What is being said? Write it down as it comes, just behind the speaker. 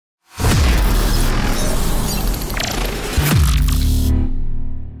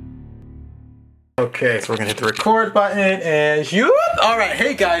Okay, so we're gonna hit the record button and you. All right,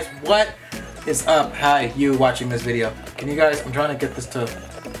 hey guys, what is up? Hi, you watching this video. Can you guys, I'm trying to get this to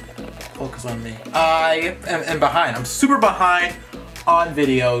focus on me. I am behind. I'm super behind on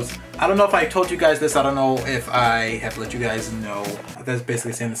videos. I don't know if I told you guys this. I don't know if I have let you guys know. That's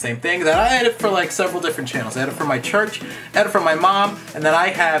basically saying the same thing. That I edit for like several different channels. I edit for my church, edit for my mom, and then I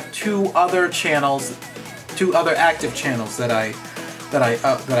have two other channels, two other active channels that I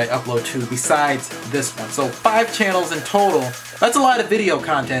upload to besides this one. So 5 channels in total. That's a lot of video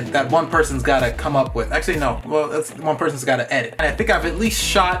content that one person's got to come up with. Actually, no. Well, that's one person's got to edit. And I think I've at least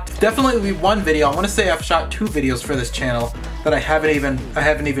shot definitely one video. I want to say I've shot 2 videos for this channel that I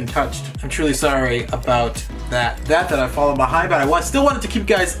haven't even touched. I'm truly sorry about that I've fallen behind, but I still wanted to keep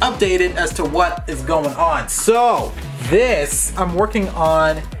you guys updated as to what is going on. So this, I'm working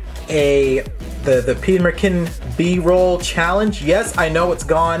on the Peter McKinnon B-roll challenge. Yes, I know it's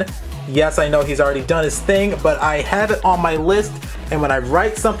gone. Yes, I know he's already done his thing, but I have it on my list, and when I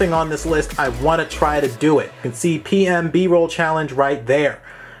write something on this list, I want to try to do it. You can see PM B-roll challenge right there.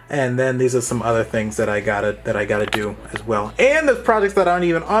 And then these are some other things that I gotta do as well. And there's projects that aren't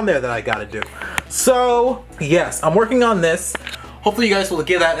even on there that I gotta do. So yes, I'm working on this. Hopefully you guys will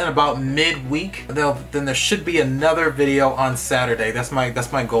get that in about midweek. Then there should be another video on Saturday. That's my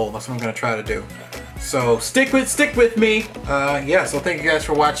goal. That's what I'm gonna try to do. So stick with me. Yeah, so thank you guys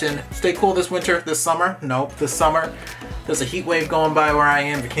for watching. Stay cool this winter, this summer. Nope, this summer. There's a heat wave going by where I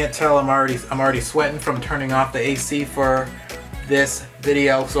am. If you can't tell, I'm already sweating from turning off the AC for this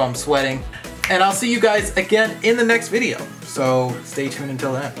video, so I'm sweating. And I'll see you guys again in the next video. So stay tuned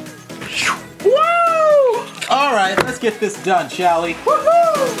until then. Woo! All right, let's get this done, shall we?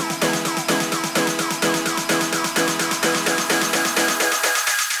 Woohoo!